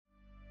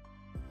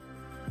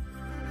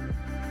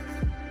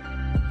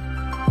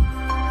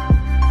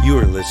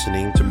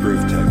listening to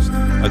Proof Text,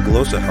 a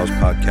Glossa House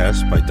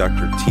podcast by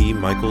Dr. T.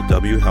 Michael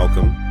W.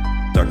 Halcomb,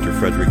 Dr.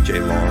 Frederick J.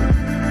 Long,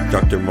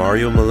 Dr.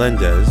 Mario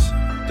Melendez,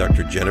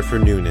 Dr. Jennifer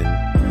Noonan,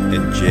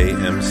 and J.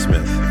 M.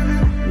 Smith.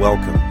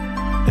 Welcome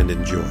and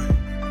enjoy.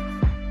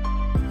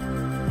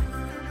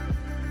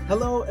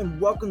 Hello and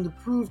welcome to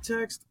Proof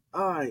Text.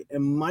 I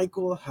am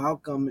Michael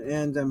Halcomb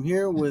and I'm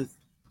here with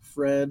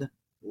Fred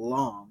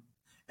Long.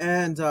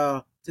 And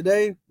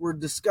today we're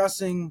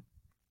discussing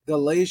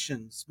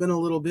Galatians. It's been a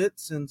little bit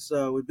since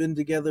we've been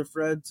together,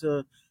 Fred,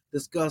 to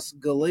discuss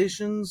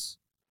Galatians.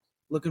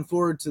 Looking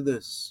forward to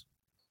this.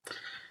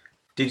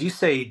 Did you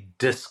say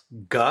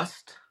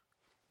disgust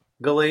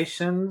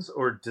Galatians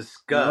or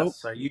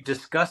discuss? Nope. Are you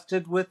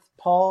disgusted with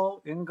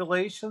Paul in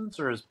Galatians,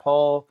 or is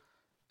Paul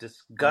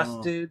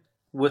disgusted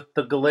with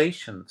the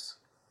Galatians?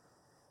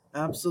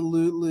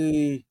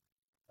 Absolutely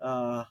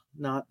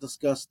not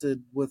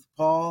disgusted with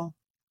Paul,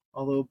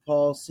 although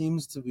Paul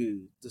seems to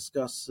be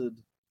disgusted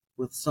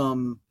with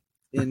some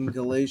in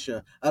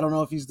Galatia. I don't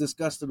know if he's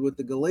disgusted with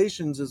the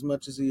Galatians as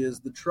much as he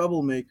is the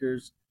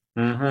troublemakers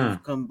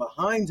who've come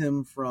behind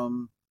him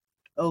from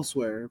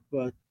elsewhere.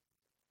 But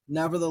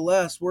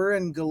nevertheless, we're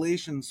in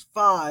Galatians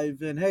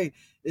 5. And hey,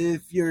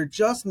 if you're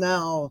just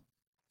now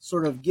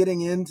sort of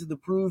getting into the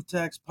Proof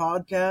Text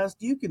podcast,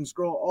 you can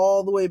scroll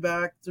all the way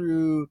back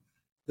through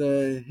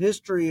the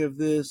history of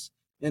this.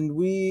 And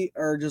we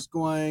are just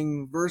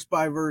going verse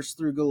by verse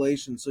through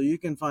Galatians. So you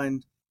can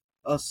find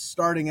us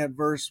starting at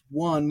verse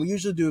 1. We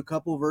usually do a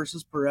couple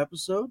verses per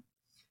episode.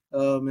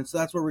 And so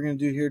that's what we're going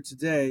to do here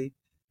today.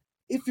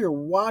 If you're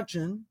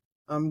watching,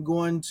 I'm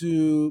going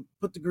to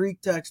put the Greek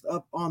text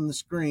up on the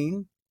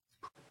screen.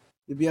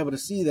 You'll be able to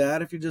see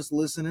that. If you're just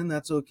listening,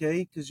 that's okay,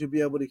 because you'll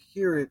be able to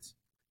hear it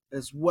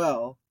as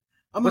well.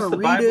 I'm going to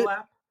read Bible it.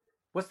 App?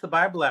 What's the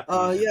Bible app?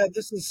 Yeah,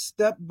 this is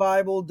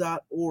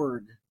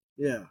stepbible.org.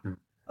 Yeah,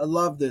 I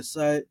love this.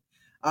 I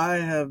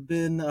have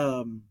been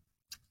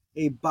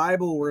a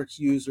BibleWorks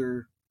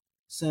user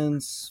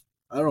since,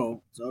 I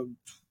don't know,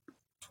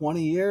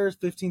 20 years,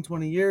 15,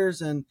 20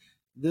 years. And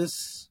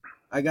this,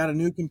 I got a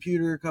new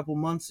computer a couple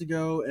months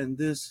ago, and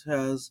I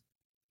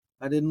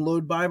didn't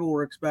load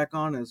BibleWorks back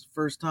on as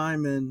first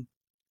time in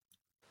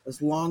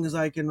as long as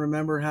I can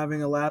remember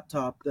having a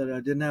laptop that I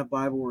didn't have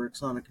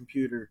BibleWorks on a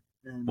computer.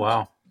 And,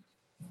 wow.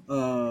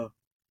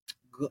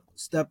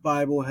 Step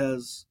Bible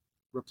has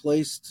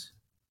replaced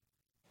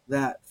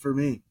that for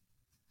me.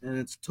 And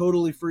it's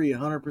totally free,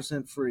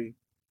 100% free.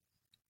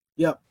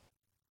 Yep.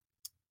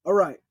 All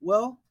right.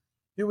 Well,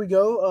 here we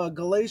go.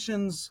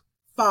 Galatians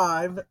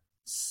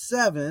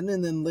 5:7,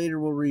 and then later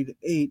we'll read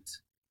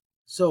 8.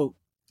 So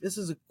this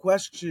is a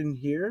question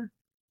here.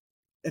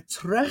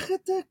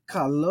 Etrechete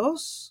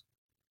kalos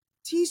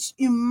tis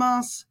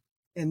imas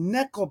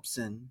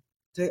enekopsen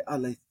te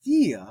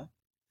aletheia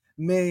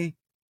me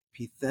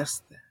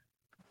pitheste.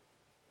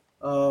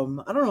 I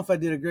don't know if I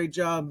did a great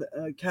job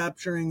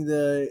capturing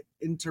the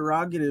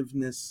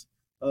interrogativeness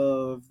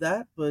of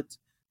that, but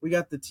we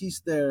got the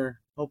tis there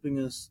helping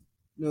us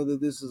know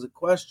that this is a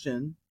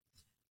question.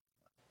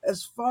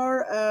 As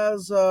far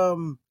as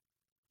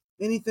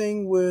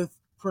anything with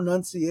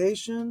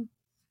pronunciation,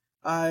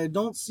 I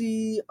don't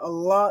see a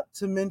lot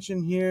to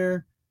mention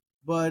here,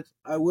 but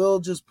I will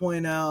just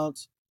point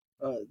out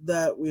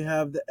that we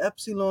have the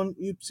epsilon,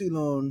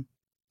 upsilon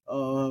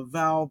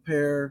vowel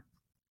pair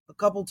a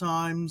couple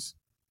times,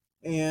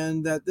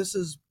 and that this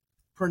is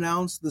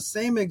pronounced the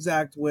same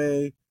exact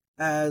way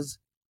as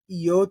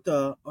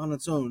iota on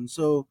its own.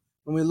 So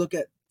when we look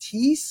at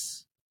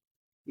tis,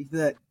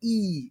 that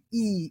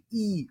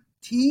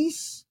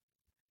tis,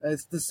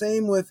 it's the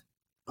same with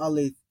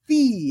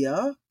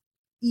aletheia,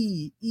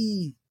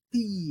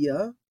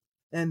 thea,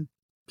 and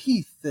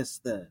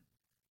pitheste.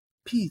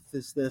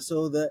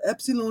 So the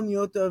epsilon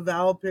iota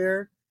vowel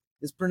pair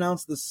is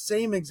pronounced the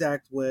same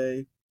exact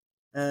way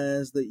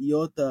as the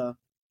iota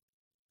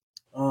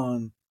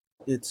on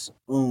its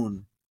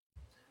own.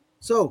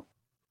 So,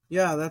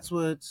 yeah, that's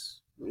what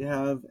we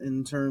have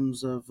in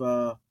terms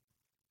of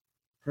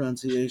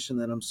pronunciation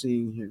that I'm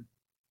seeing here.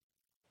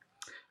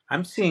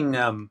 I'm seeing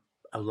a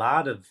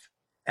lot of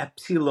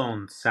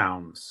epsilon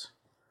sounds.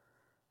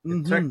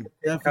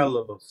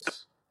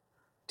 Kalos,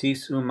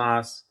 tis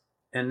umas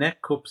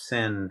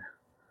enekopsen,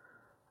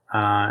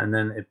 and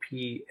then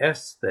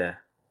epieste.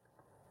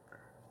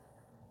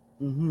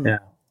 Yeah,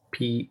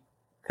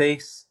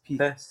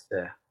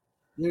 pitheste.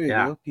 There you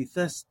go,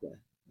 pitheste.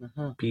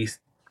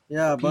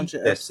 Yeah, a bunch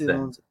of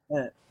epsilons.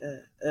 I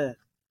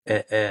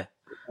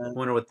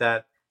wonder what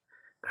that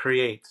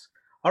creates.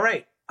 All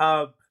right.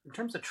 In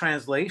terms of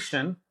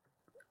translation,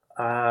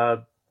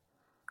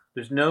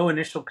 there's no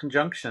initial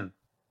conjunction,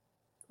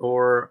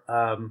 or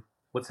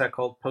what's that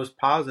called?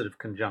 Postpositive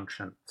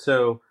conjunction.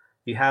 So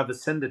you have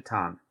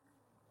ascendaton.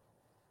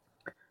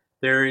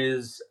 There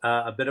is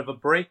a bit of a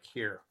break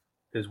here,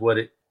 is what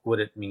it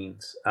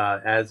means,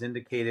 as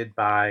indicated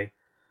by,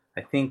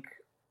 I think,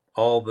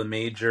 all the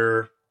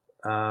major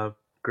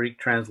Greek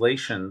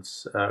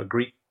translations,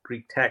 Greek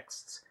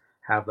texts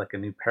have like a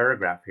new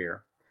paragraph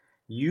here.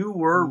 You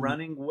were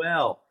running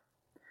well.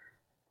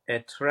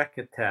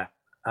 etrekete,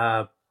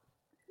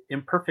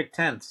 imperfect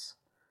tense,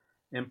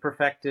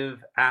 imperfective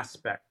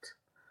aspect.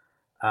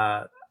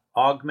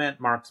 Augment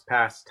marks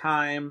past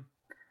time.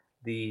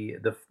 The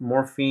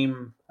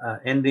morpheme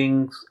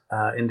endings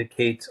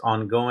indicates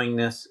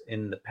ongoingness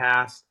in the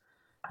past.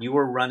 You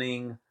were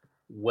running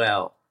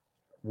well.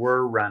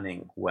 Were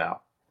running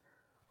well.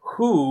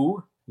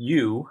 Who,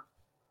 you,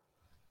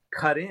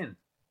 cut in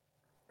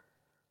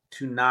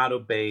to not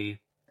obey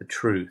the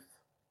truth.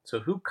 So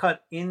who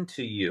cut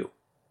into you?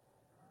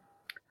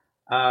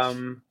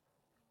 Now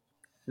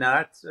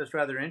that's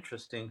rather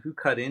interesting. Who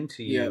cut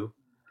into you?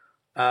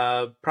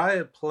 Probably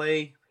a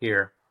play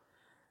here,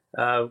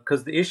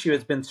 because the issue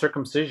has been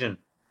circumcision.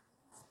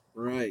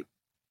 Right.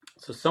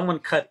 So someone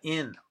cut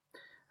in.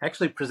 I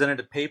actually presented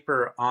a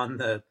paper on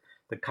the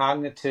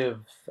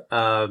cognitive,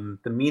 the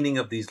meaning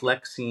of these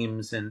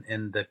lexemes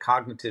and the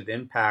cognitive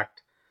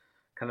impact,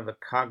 kind of a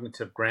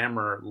cognitive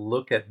grammar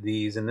look at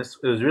these. And it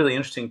was really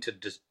interesting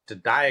to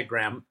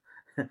diagram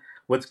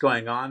what's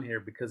going on here,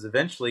 because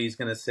eventually he's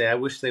going to say, I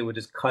wish they would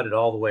just cut it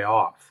all the way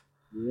off.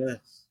 Yes.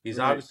 He's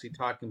obviously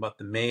talking about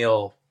the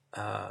male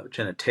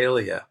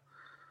genitalia.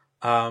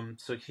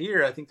 So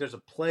here, I think there's a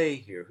play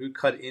here. Who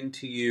cut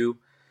into you?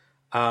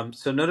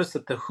 So notice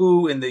that the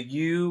who and the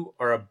you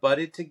are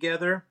abutted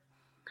together.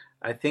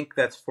 I think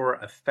that's for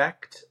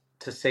effect,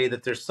 to say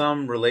that there's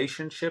some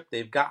relationship.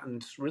 They've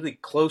gotten really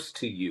close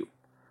to you,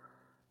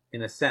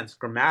 in a sense.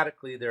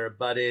 Grammatically, they're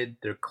abutted,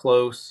 they're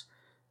close.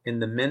 In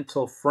the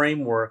mental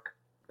framework,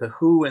 the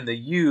who and the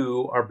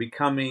you are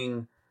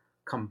becoming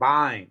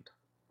combined.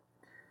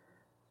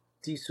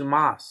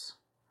 Tisumas,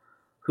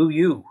 who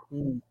you.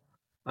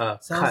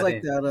 Sounds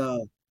like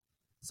that.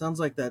 Sounds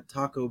like that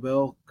Taco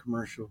Bell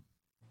commercial.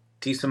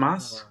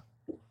 Tisumas.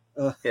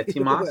 Yeah,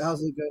 Timas.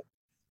 how's it go?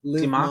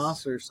 Live Timas?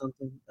 Moss or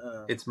something.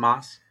 It's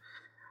Mas.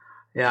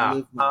 Yeah.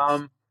 Live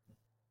Moss.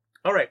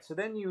 All right. So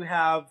then you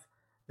have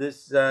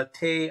this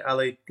te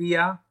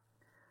aletheia.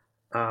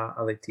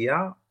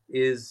 Aletheia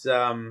is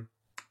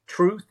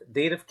truth,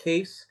 dative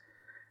case.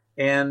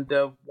 And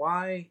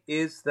why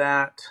is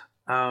that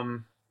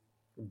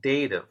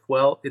dative?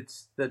 Well,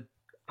 it's the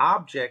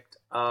object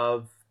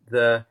of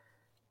the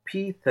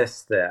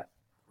pithesthet,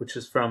 which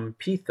is from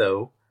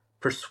pitho,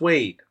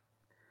 persuade.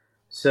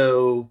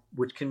 So,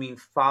 which can mean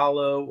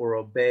follow or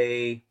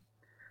obey.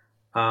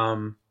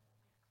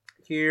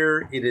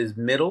 Here it is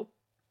middle,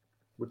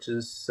 which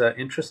is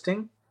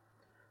interesting.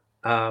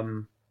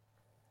 To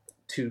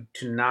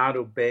not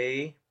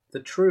obey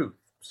the truth.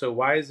 So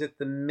why is it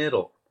the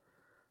middle?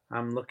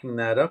 I'm looking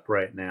that up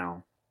right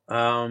now.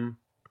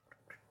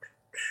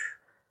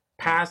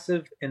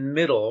 Passive and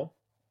middle,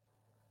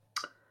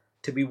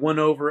 to be won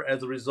over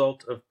as a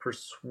result of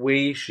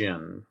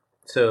persuasion.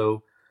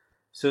 So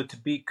to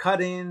be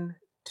cut in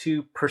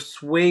to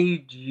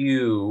persuade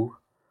you,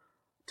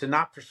 to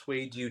not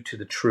persuade you to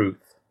the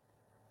truth,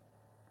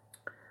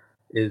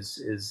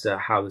 is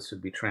how this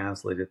would be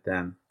translated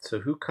then. So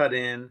who cut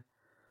in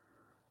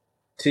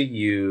to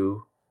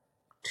you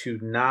to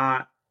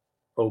not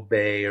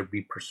obey or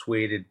be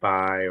persuaded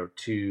by or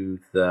to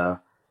the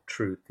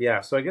truth?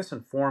 Yeah, so I guess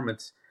in form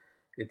it's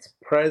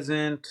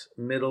present,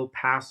 middle,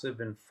 passive,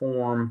 and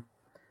form,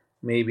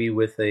 maybe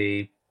with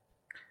a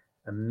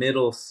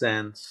middle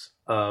sense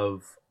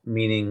of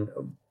meaning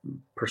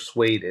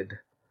persuaded,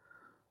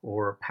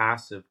 or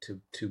passive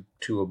to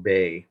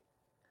obey,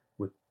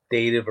 with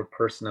dative or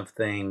person of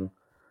thing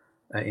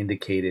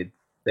indicated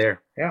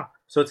there. Yeah,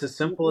 so it's as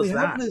simple as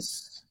that.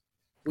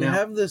 We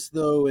have this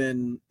though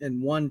in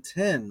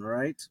 110,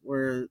 right,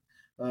 where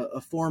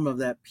a form of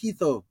that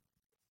pitho.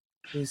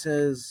 He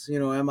says,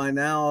 am I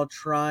now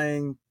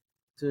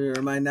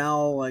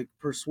like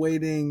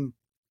persuading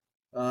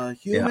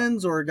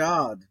humans or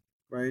God,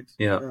 right?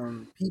 Yeah.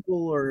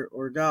 People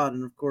or God,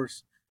 and of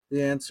course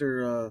the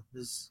answer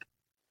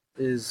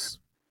is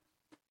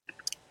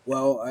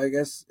well, I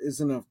guess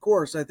isn't of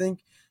course. I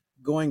think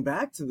going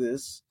back to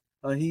this,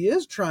 he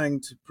is trying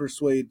to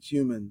persuade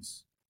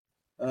humans.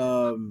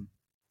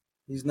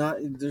 He's not.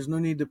 There's no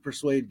need to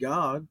persuade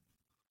God.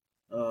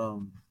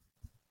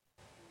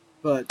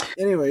 But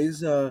anyways,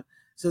 so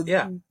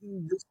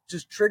this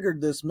just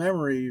triggered this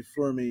memory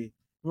for me.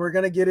 We're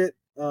gonna get it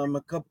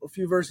a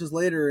few verses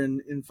later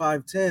in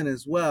 5:10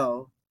 as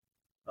well.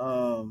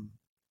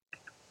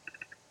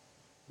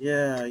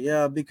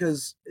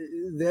 Because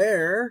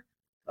there,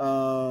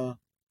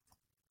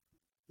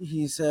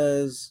 he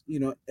says,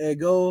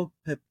 ego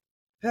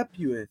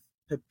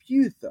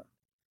pepuitha,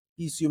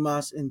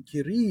 isumas in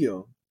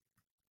kirio,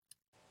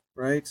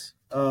 right?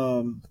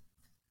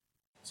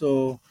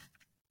 So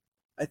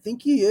I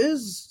think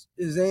his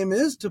aim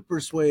is to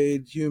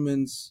persuade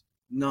humans,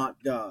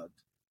 not God.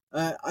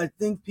 I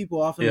think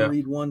people often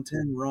read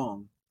 110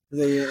 wrong.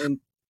 They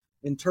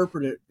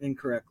interpret it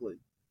incorrectly.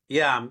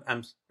 Yeah,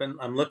 I'm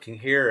looking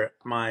here at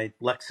my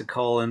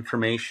lexical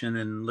information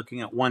and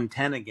looking at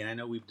 110 again. I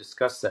know we've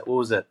discussed that. What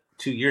was that,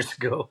 2 years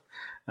ago?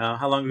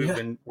 How long have we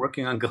been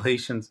working on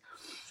Galatians?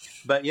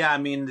 But yeah, I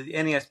mean, the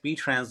NASB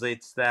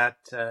translates that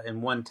in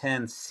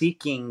 110,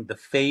 seeking the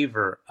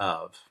favor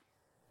of.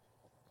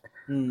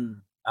 Hmm.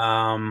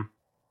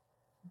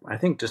 I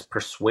think just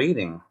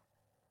persuading.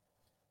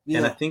 And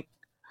Yeah.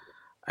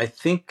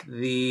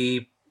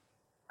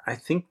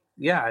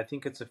 I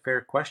think it's a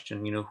fair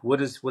question.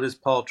 What is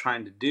Paul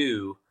trying to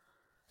do?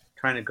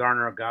 Trying to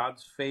garner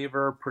God's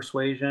favor,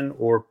 persuasion,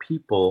 or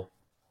people?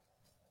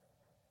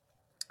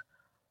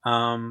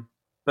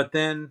 But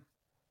then,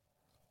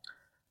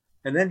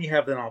 and then you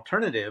have an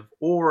alternative,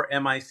 or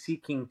am I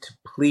seeking to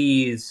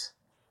please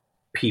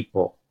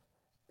people?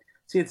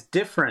 See, it's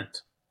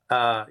different.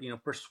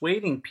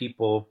 Persuading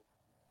people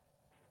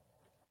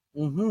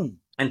Mm-hmm.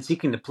 and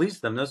seeking to please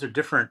them, those are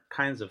different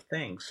kinds of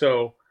things.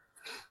 So,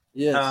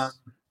 uh,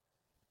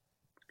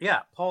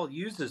 Yes. Paul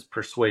uses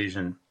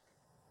persuasion.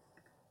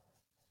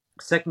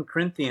 2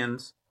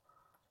 Corinthians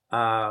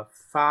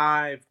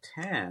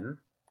 5:10.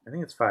 I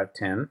think it's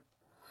 5:10.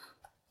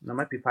 No, it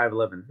might be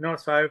 5:11. No,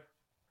 it's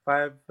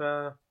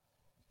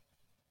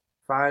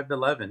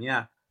 5:11.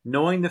 Yeah.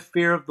 Knowing the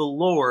fear of the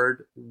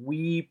Lord,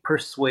 we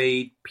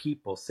persuade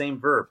people. Same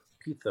verb,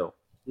 pitho.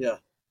 Yeah.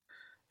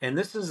 And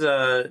this is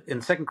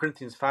in 2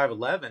 Corinthians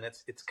 5:11.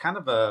 It's kind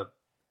of a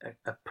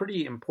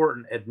pretty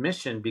important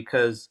admission,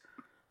 because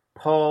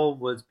Paul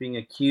was being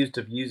accused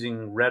of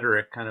using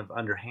rhetoric kind of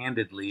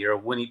underhandedly, or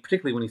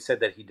particularly when he said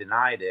that he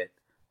denied it,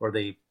 or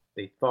they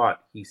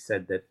thought he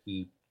said that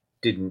he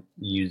didn't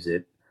use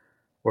it,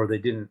 or they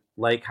didn't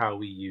like how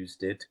he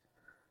used it.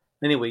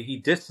 Anyway, he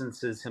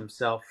distances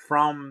himself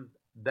from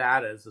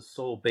that as the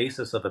sole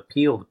basis of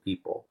appeal to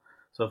people.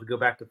 So if we go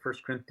back to 1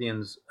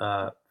 Corinthians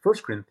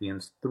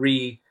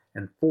 3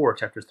 and 4,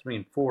 chapters 3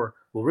 and 4,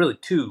 well, really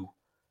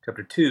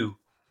chapter 2,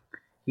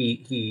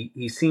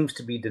 he seems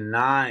to be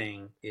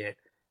denying it.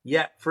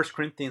 Yet 1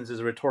 Corinthians is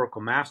a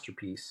rhetorical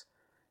masterpiece.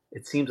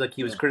 It seems like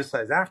he was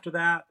criticized after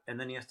that, and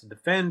then he has to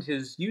defend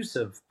his use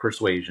of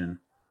persuasion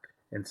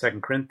in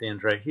 2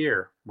 Corinthians right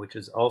here, which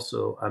is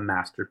also a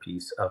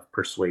masterpiece of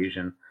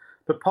persuasion.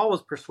 But Paul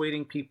was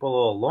persuading people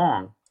all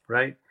along,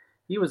 right?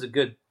 He was a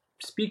good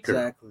speaker,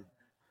 Exactly.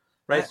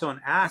 right? So in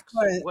Acts,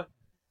 what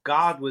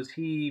God was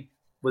he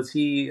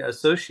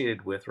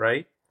associated with,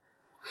 right?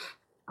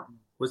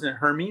 Wasn't it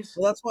Hermes?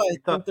 Well, that's why I I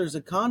think thought, there's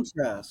a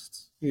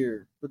contrast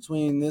here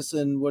between this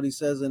and what he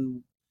says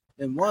in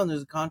one.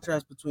 There's a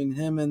contrast between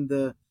him and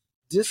the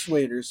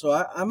dissuader. So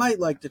I might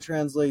like to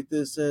translate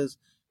this as,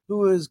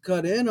 who is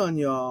cut in on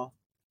y'all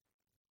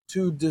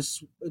to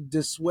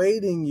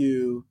dissuading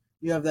you.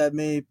 You have that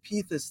me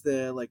pithis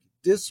there, like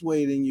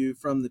dissuading you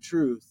from the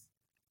truth,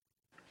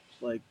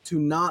 like to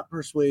not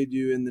persuade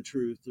you in the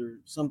truth or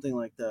something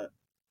like that.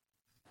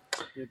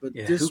 Yeah, but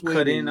who cut in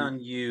dissuading you. on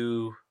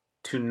you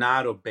to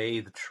not obey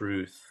the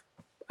truth?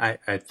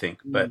 I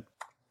think, but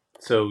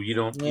so you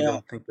Yeah.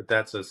 don't think that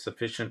that's a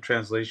sufficient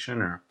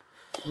translation, or?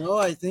 No,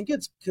 I think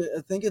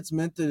it's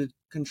meant to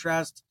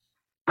contrast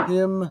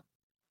him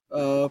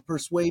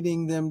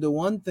persuading them to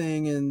one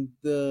thing and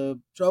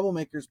the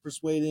troublemakers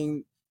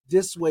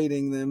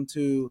dissuading them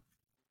to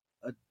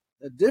a,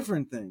 a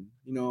different thing,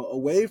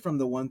 away from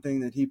the one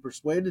thing that he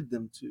persuaded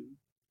them to.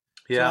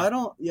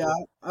 So Yeah.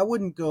 I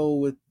wouldn't go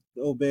with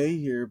obey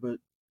here, but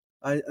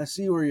I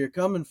see where you're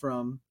coming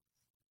from.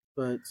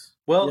 But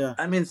Well, yeah,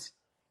 I mean,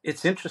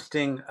 it's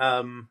interesting.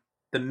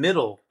 The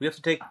middle, we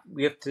have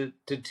to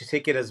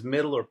take it as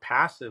middle or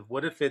passive.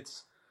 What if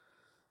it's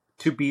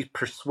to be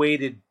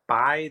persuaded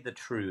by the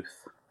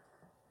truth?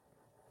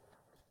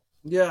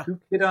 yeah,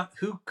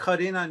 Who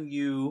cut in on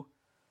you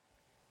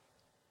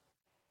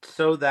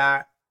so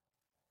that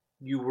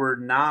you were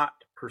not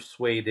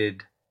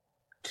persuaded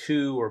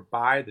to or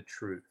by the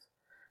truth?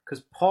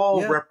 Because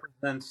Paul yeah.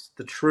 represents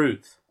the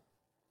truth,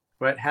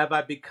 right? Have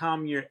I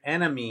become your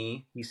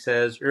enemy, he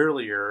says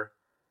earlier,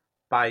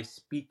 by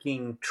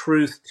speaking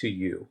truth to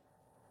you?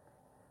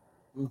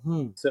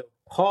 Mm-hmm. So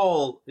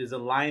Paul is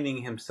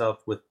aligning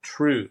himself with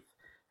truth.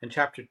 In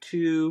chapter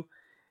 2,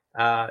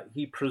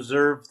 he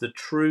preserves the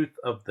truth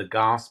of the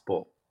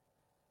gospel.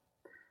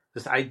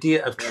 This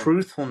idea of Yeah.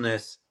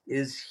 truthfulness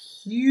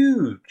is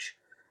huge.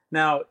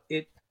 Now,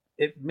 it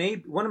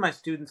made one of my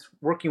students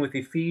working with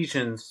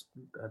Ephesians,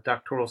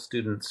 doctoral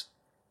students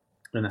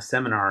in a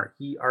seminar,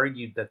 he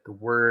argued that the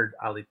word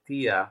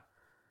aletheia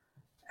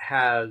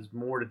has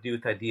more to do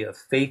with the idea of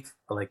faith,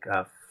 like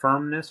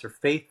firmness or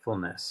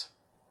faithfulness.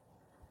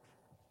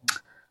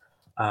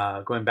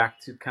 Going back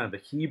to kind of the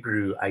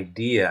Hebrew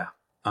idea.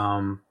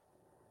 But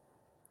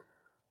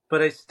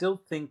I still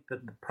think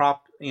that the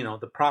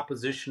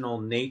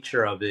propositional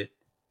nature of it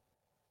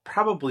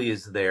probably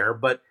is there,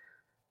 but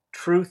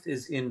truth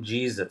is in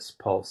Jesus,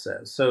 Paul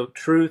says. So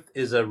truth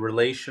is a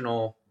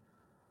relational,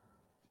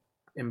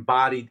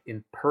 embodied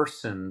in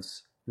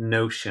persons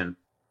notion.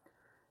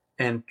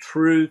 And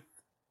truth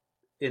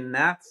in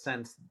that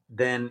sense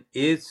then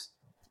is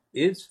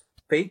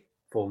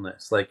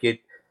faithfulness. Like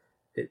it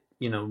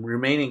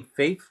remaining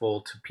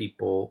faithful to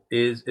people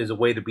is a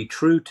way to be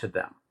true to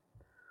them.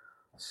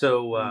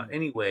 So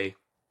anyway,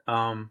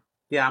 I'm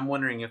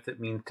wondering if it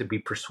means to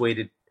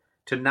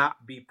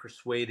not be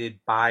persuaded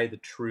by the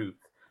truth.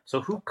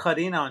 So who cut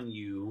in on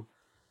you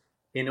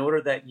in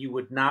order that you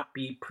would not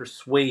be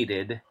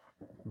persuaded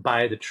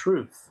by the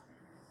truth?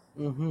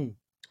 Mm-hmm.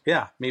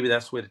 Yeah, maybe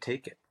that's the way to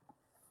take it.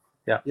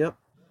 Yeah. Yep.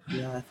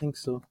 Yeah, I think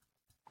so.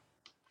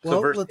 So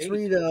Well, verse let's 8.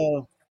 read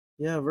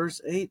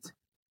verse 8.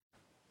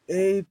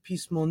 E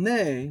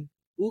pismone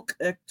uk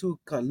ectu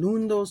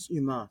kalundos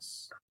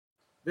imas.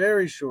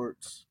 Very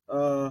short.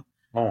 Oh,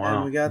 And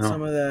wow. we got No.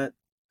 some of that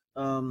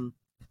um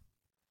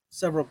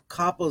several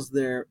kappas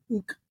there.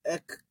 Uk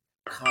ek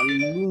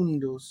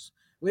kalundos.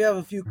 We have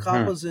a few Hmm.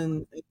 kappas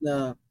in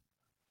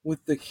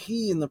with the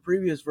he in the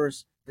previous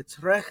verse.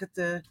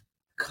 Etrechete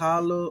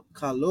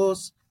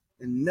kalos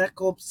and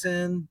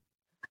nekopsen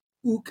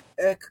uk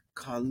ek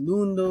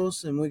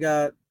kalundos, and we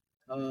got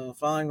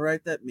following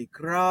right that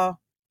mikra.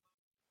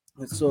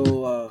 And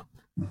so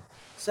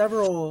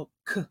several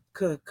k,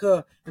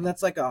 and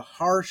that's like a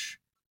harsh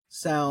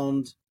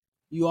sound.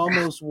 You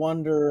almost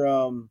wonder.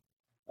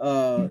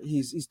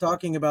 He's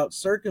talking about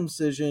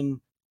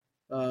circumcision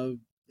uh,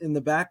 in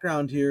the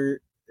background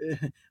here.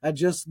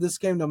 This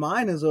came to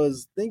mind as I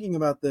was thinking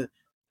about the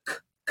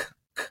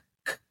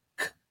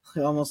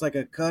almost like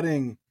a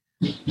cutting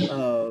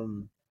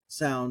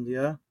sound.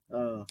 Yeah,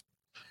 that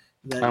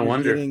I you're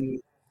wonder. getting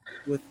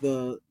with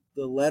the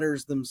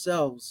letters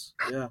themselves.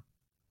 Yeah.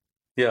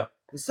 Yeah.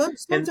 And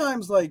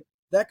Sometimes like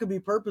that could be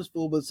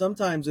purposeful, but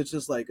sometimes it's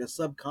just like a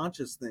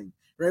subconscious thing,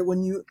 right?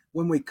 When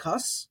we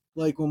cuss,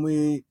 like when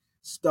we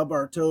stub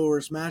our toe or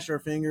smash our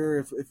finger,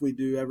 if we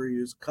do ever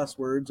use cuss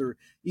words, or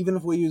even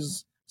if we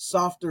use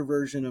softer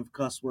version of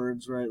cuss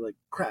words, right, like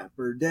crap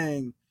or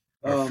dang,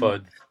 or um,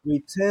 FUD. we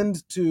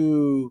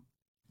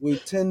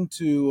tend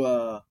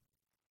to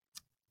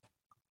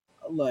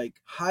like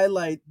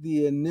highlight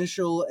the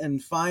initial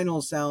and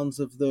final sounds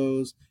of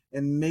those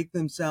and make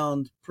them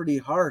sound pretty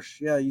harsh.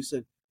 Yeah, you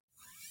said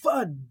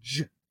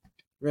fudge,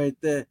 right?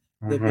 The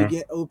Hmm.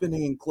 begin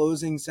opening and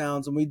closing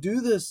sounds, and we do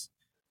this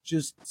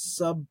just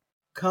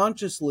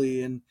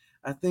subconsciously. And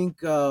I think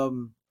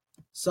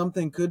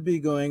something could be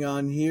going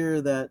on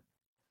here that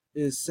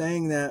is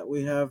saying that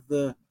we have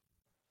the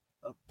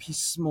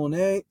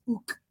pismone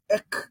uk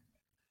ek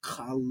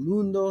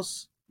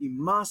kalundos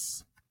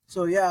imas.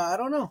 So yeah, I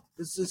don't know.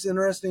 It's just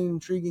interesting,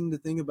 intriguing to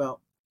think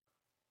about.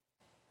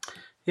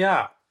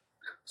 Yeah.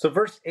 So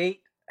verse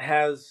 8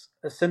 has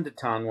a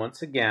syndeton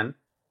once again,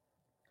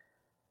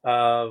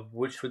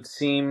 which would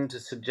seem to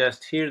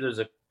suggest here there's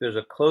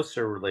a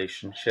closer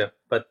relationship,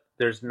 but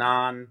there's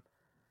no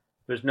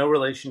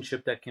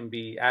relationship that can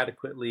be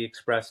adequately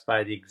expressed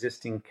by the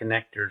existing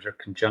connectors or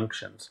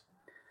conjunctions.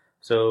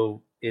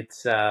 So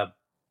it's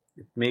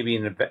maybe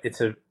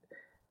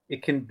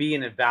it can be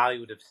an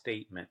evaluative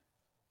statement,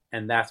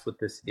 and that's what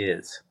this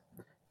is.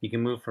 You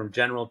can move from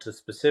general to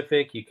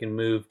specific. You can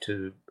move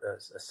to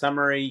a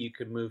summary. You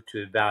could move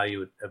to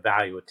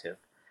evaluative.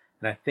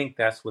 And I think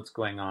that's what's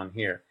going on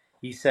here.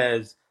 He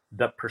says,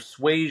 the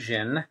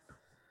persuasion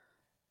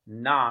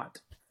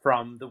not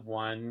from the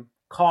one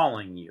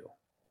calling you.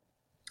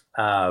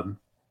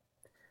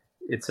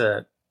 It's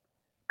a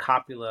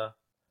copula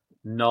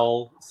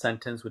null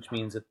sentence, which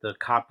means that the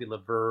copula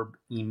verb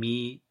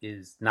imi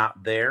is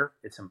not there.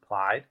 It's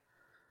implied.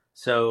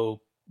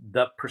 So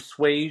the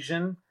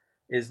persuasion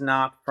is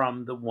not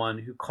from the one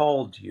who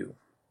called you.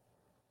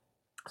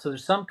 So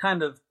there's some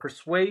kind of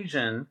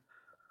persuasion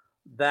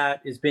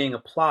that is being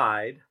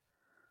applied,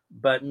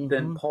 but then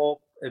Mm-hmm.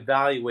 Paul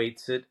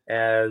evaluates it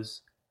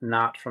as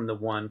not from the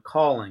one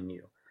calling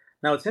you.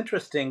 Now it's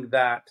interesting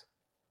that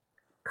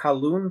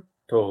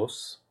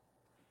kaluntos,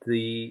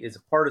 is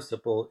a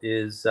participle,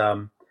 is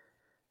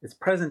it's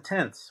present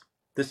tense.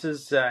 This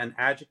is an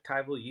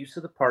adjectival use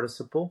of the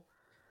participle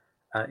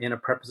in a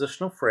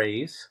prepositional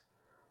phrase.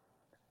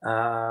 We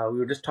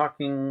were just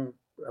talking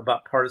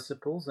about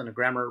participles in a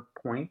grammar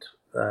point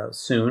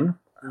soon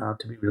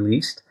to be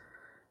released.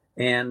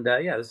 And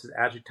yeah, this is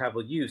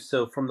adjectival use.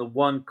 So from the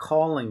one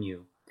calling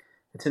you,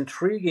 it's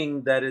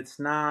intriguing that it's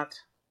not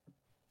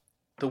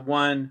the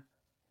one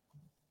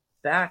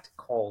that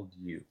called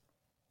you,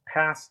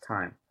 past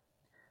time.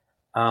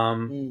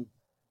 Mm.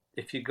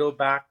 If you go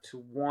back to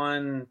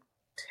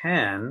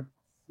 110,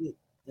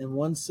 And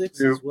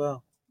 1-6 as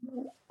well.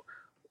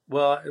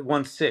 well,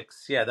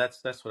 1:6, yeah,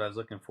 that's what I was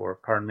looking for.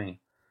 Pardon me.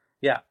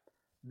 Yeah,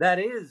 that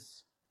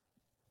is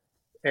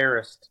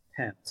aorist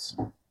tense.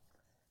 Mm-hmm.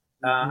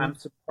 I'm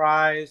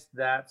surprised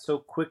that so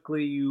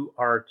quickly you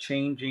are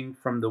changing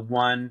from the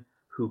one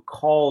who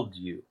called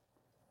you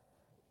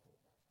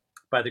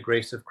by the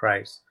grace of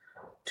Christ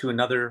to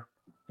another,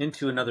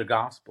 into another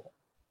gospel,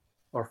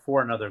 or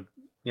for another,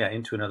 yeah,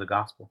 into another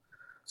gospel.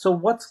 So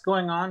what's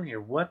going on here?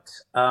 Why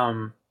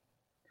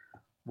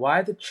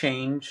the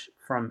change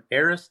from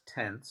aorist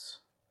tense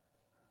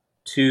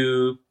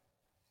to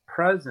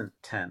present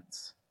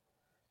tense?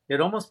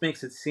 It almost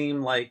makes it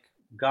seem like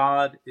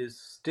God is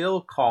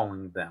still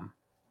calling them.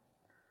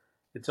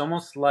 It's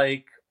almost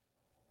like,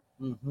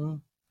 Mm-hmm.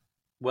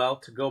 well,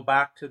 to go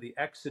back to the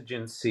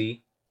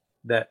exigency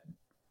that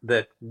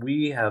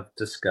we have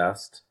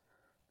discussed,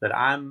 that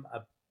I'm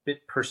a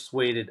bit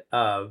persuaded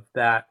of,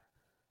 that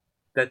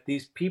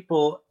these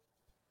people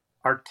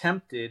are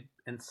tempted,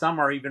 and some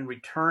are even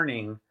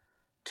returning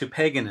to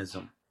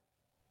paganism.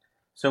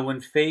 So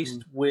when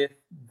faced with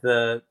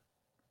the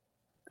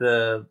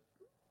the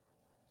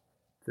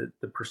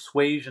the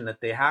persuasion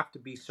that they have to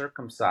be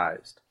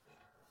circumcised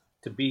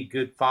to be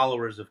good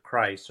followers of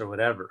Christ or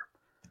whatever,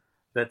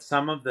 that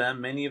some of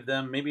them, many of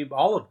them, maybe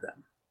all of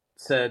them,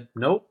 said,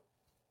 nope,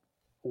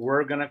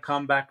 we're going to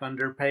come back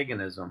under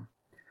paganism.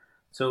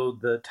 So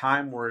the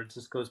time words,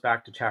 this goes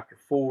back to chapter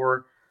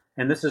 4,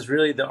 and this is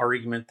really the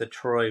argument that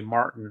Troy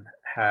Martin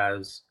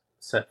has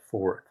set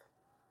forth,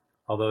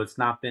 although it's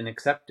not been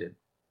accepted.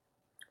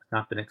 It's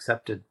not been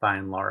accepted by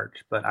and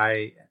large, but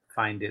I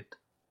find it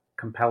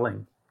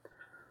compelling.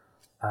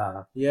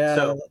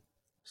 Yeah.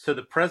 So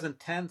the present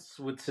tense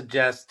would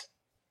suggest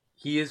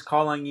he is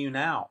calling you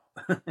now.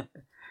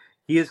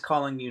 He is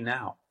calling you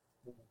now.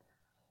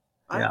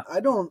 Yeah.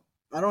 I don't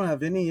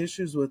have any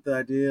issues with the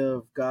idea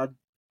of God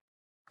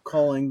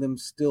calling them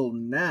still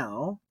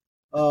now.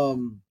 I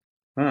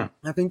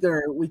think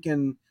we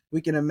can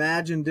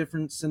imagine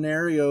different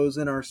scenarios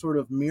in our sort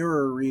of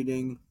mirror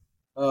reading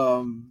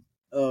of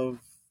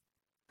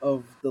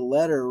the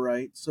letter,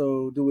 right?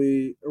 So are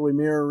we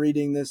mirror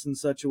reading this in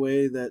such a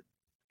way that,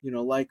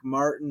 like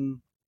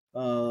Martin,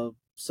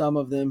 some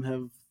of them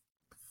have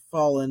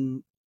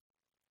fallen,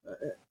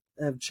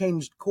 have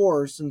changed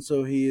course, and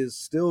so he is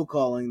still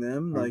calling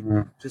them, like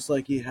just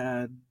like he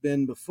had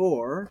been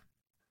before.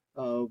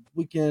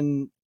 We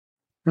can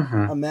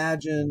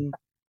imagine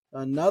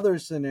another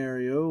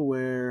scenario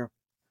where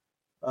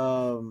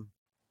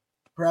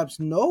perhaps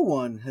no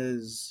one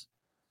has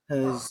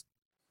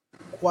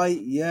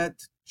quite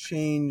yet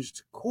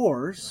changed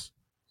course,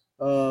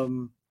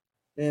 and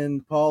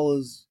Paul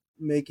is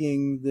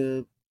making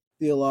the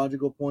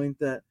theological point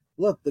that,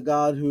 look, the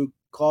God who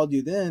called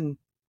you then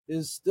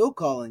is still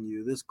calling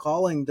you. This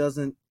calling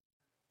doesn't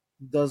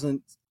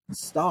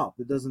stop.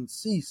 It doesn't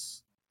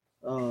cease.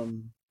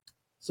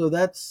 So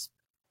that's,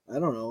 I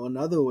don't know,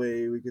 another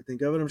way we could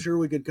think of it. I'm sure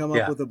we could come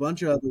up with a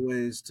bunch of other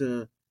ways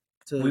to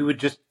we would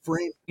just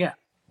frame. Yeah,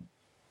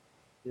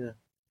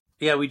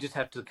 we just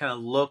have to kind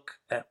of look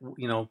at,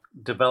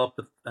 develop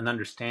an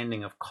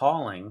understanding of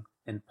calling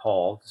in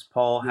Paul. Does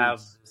Paul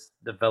have this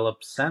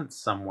developed sense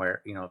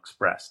somewhere,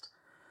 expressed?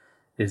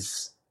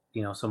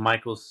 So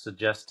Michael's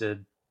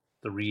suggested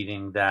the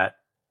reading that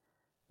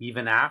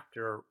even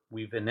after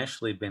we've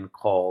initially been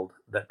called,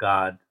 that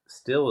God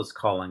still is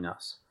calling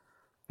us.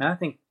 And I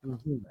think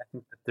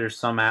that there's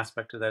some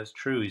aspect of that is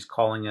true. He's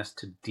calling us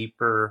to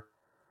deeper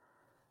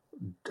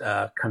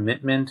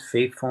commitment,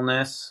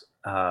 faithfulness,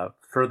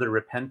 further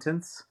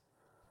repentance.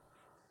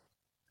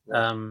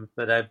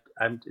 But it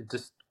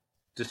just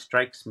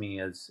strikes me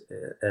as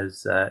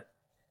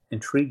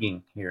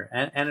intriguing here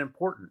and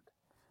important,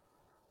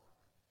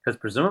 because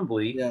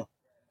presumably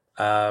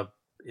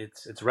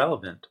it's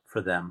relevant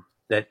for them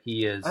that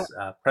he is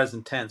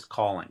present tense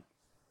calling.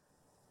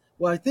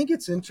 Well, I think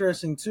it's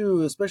interesting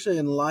too, especially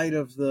in light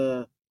of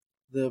the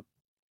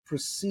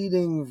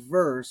preceding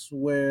verse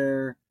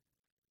where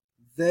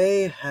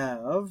they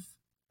have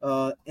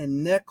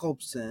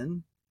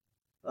enekopsen,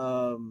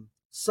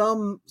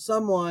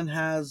 someone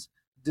has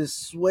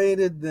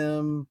dissuaded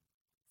them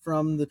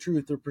from the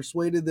truth, or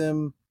persuaded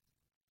them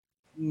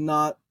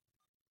not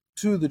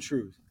to the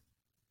truth,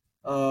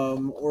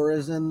 or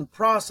is in the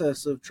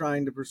process of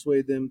trying to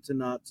persuade them to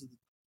not to,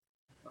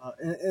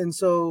 and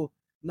so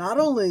not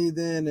only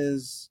then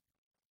is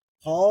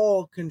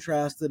Paul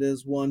contrasted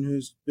as one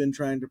who's been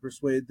trying to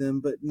persuade them,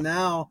 but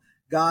now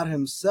God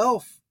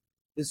himself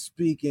is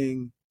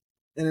speaking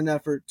in an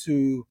effort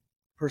to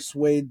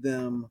persuade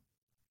them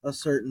a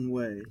certain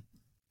way.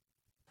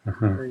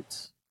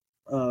 Right?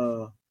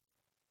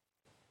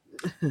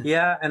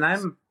 Yeah, and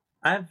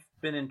I've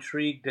been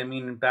intrigued. I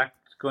mean,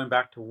 going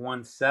back to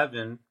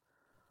 1:7,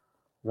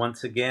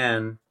 once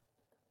again,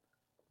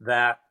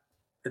 that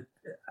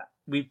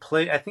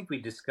I think we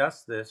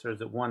discussed this, or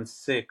is it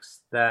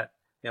 1:6?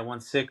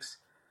 1:6,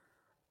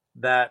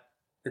 that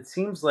it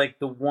seems like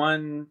the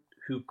one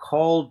who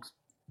called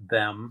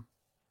them,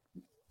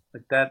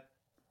 like that,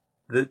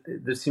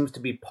 there seems to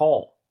be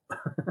Paul.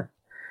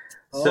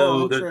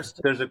 So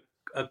there's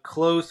a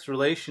close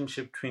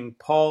relationship between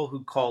Paul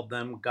who called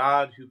them,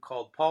 God who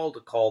called Paul to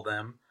call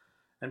them,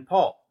 and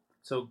Paul.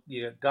 So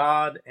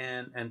God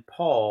and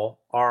Paul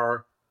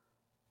are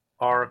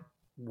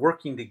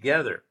working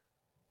together.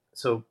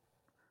 So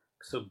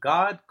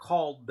God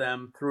called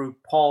them through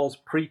Paul's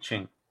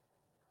preaching.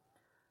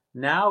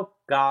 Now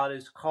God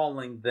is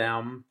calling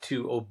them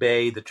to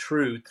obey the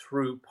truth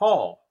through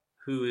Paul,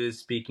 who is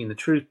speaking the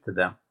truth to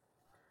them.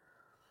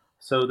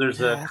 So there's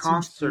a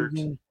concert.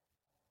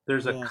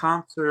 There's a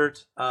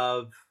concert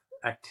of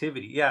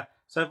activity. Yeah.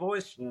 So I've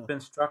always been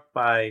struck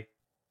by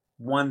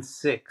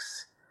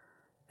 1:6,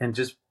 and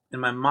just in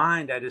my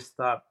mind, I just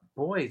thought,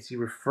 boy, is he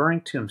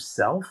referring to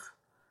himself?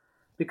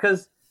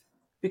 Because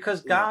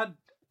God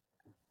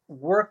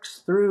works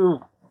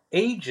through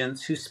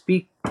agents who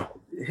speak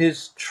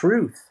his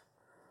truth.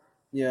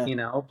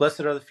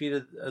 Blessed are the feet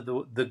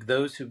of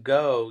those who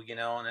go,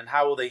 and then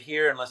how will they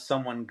hear unless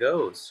someone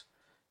goes?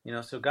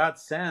 So God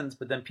sends,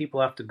 but then people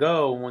have to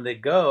go, and when they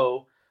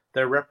go,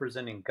 they're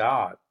representing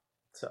God.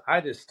 So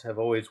I just have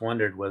always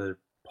wondered whether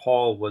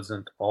Paul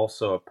wasn't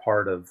also a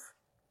part of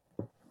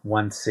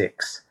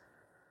 1:6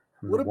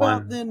 from the What about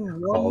one then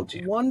who called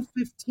you.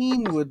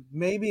 115 would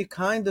maybe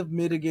kind of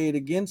mitigate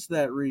against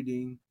that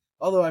reading,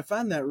 although I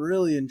find that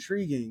really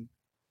intriguing,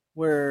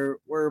 where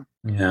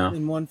Yeah.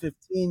 in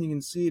 115 you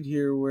can see it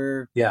here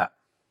where Yeah.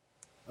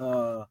 he's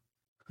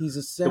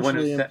The one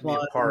who essentially set me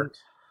implying, apart.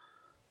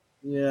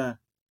 yeah,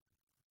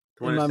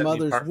 The one in who my set me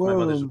mother's apart from my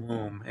mother's womb.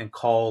 womb and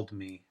called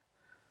me.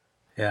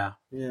 Yeah.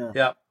 Yeah.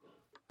 Yeah.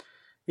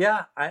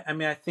 Yeah. I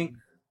mean, I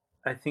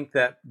think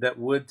that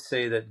would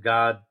say that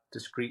God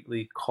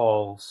discreetly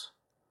calls,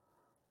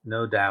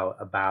 no doubt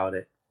about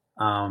it.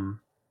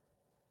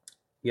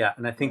 Yeah,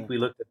 and I think Yeah. we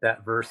looked at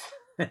that verse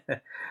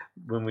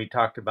when we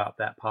talked about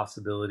that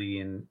possibility,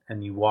 and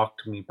you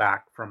walked me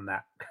back from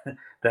that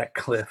that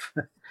cliff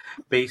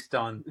based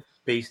on From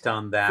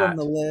the that,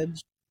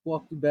 ledge,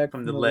 walked you back from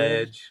from the the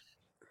ledge.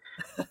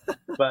 ledge.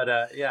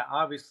 But yeah,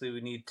 obviously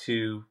we need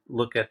to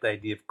look at the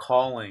idea of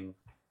calling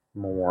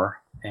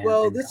more,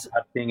 Well, and this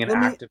God being an let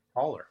me active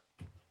caller.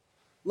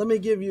 let me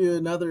give you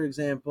another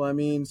example. I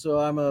mean, so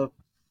I'm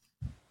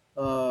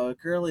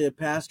currently a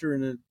pastor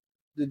in a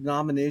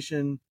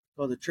denomination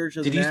called the Church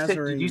of the Did you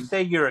Nazarene.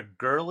 say you're a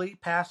girly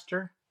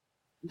pastor?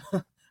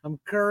 I'm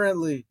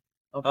currently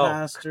a Oh,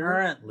 pastor.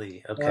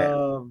 currently. Okay.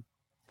 Um,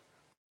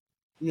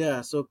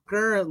 yeah, so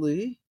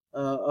currently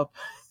a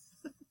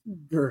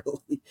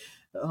girly.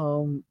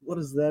 What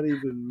does that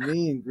even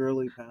mean,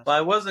 girly Well, I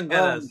pastor? wasn't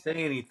gonna say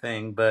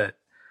anything, but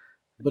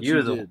But you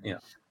you're the did.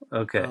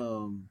 Okay.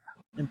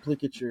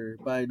 Implicature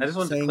by I just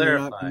wanted to saying you're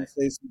not going clarify. to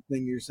say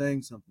something, you're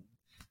saying something.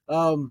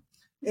 Um,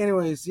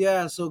 anyways,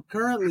 yeah. So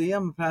currently,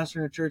 I'm a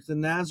pastor in a church, the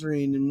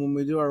Nazarene, and when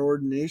we do our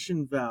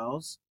ordination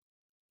vows,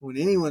 when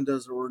anyone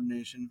does their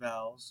ordination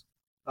vows,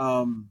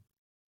 um,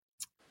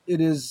 it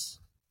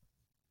is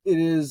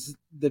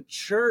the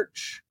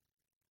church.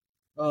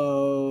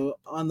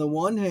 On the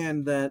one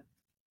hand, that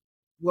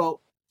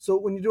well, so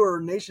when you do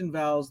ordination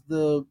vows,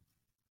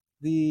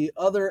 the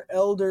other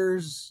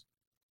elders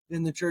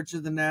in the Church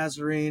of the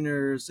Nazarene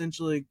are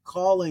essentially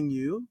calling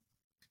you,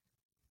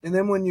 and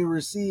then when you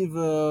receive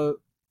a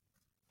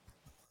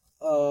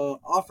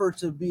offer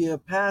to be a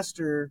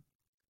pastor,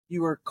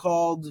 you are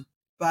called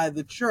by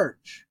the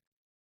church,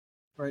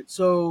 right?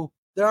 So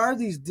there are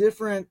these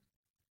different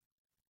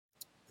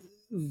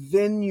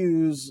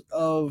venues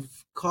of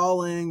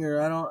calling,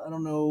 or I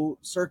don't know,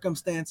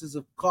 circumstances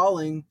of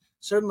calling.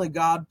 Certainly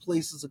God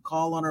places a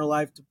call on our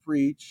life to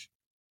preach.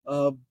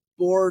 A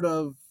board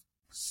of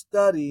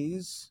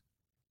studies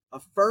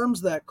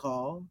affirms that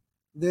call.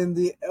 Then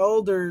the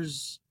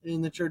elders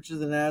in the Church of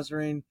the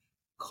Nazarene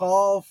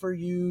call for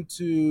you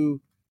to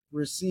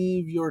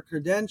receive your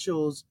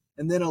credentials,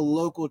 and then a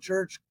local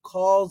church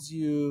calls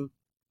you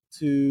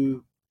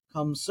to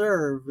come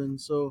serve. And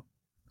so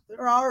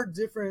there are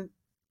different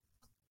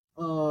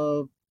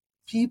uh,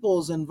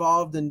 peoples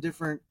involved in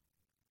different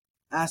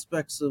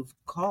aspects of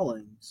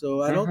calling.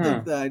 So I don't think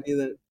Mm-hmm. the idea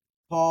that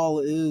Paul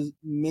is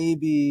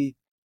maybe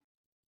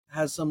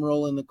has some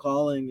role in the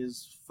calling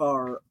is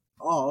far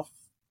off,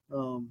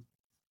 um,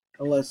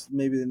 unless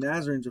maybe the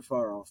Nazarenes are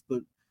far off.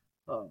 But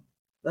uh,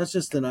 that's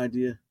just an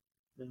idea.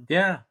 Yeah.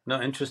 Yeah.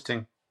 No,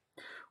 interesting.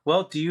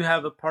 Well, do you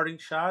have a parting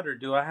shot, or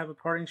do I have a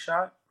parting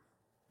shot?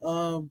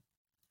 Um,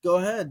 Go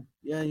ahead.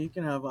 Yeah, you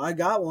can have. I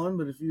got one,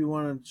 but if you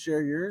want to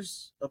share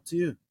yours, up to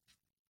you.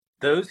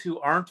 Those who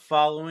aren't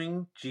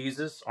following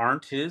Jesus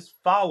aren't his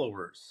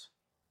followers.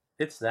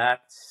 It's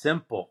that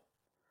simple.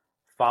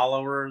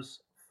 Followers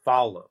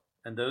follow,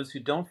 and those who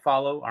don't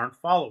follow aren't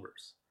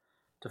followers.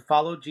 To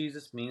follow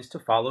Jesus means to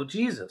follow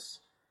Jesus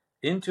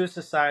into a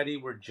society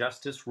where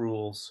justice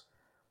rules,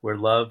 where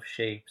love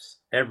shapes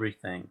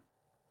everything.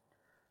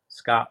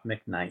 Scott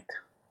McKnight.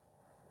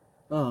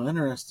 Oh,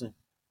 interesting.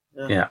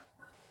 Yeah. Yeah.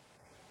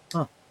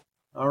 Huh.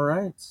 All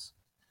right.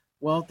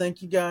 Well,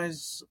 thank you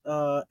guys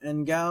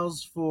and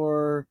gals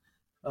for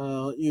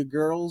you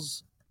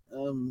girls,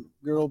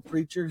 girl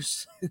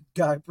preachers,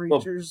 guy Well,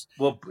 preachers.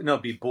 no,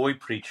 be boy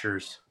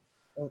preachers.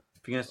 Oh,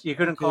 Because you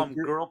couldn't okay, call them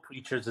girl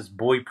preachers, it's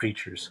boy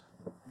preachers.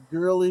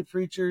 girly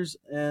preachers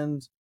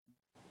and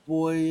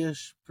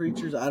boyish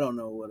preachers. I don't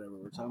know, whatever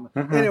we're talking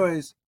about. Mm-hmm.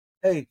 Anyways,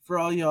 hey, for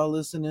all y'all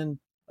listening,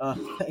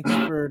 thanks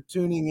for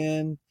tuning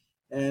in.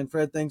 And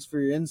Fred, thanks for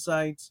your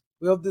insights.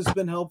 We hope this has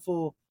been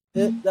helpful.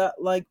 Hit that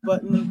like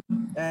button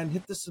and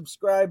hit the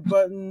subscribe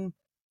button.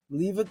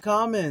 Leave a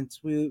comment.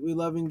 We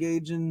love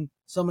engaging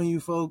some of you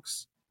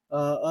folks.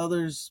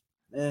 Others,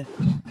 eh.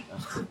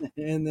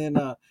 And then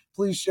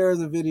please share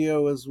the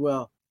video as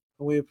well.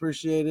 We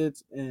appreciate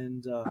it.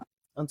 And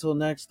until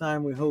next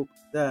time, we hope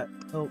that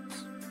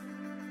helps.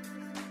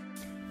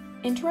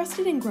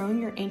 Interested in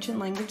growing your ancient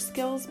language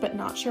skills but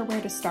not sure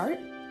where to start?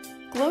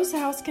 Glossa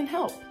House can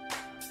help.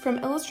 From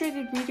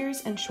illustrated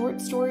readers and short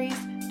stories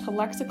to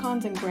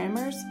lexicons and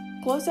grammars,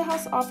 Glossa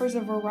House offers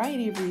a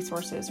variety of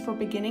resources for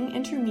beginning,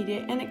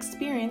 intermediate, and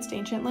experienced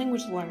ancient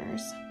language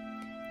learners.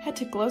 Head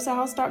to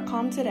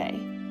glossahouse.com today.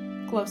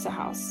 Glossa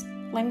House,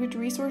 language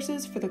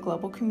resources for the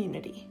global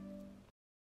community.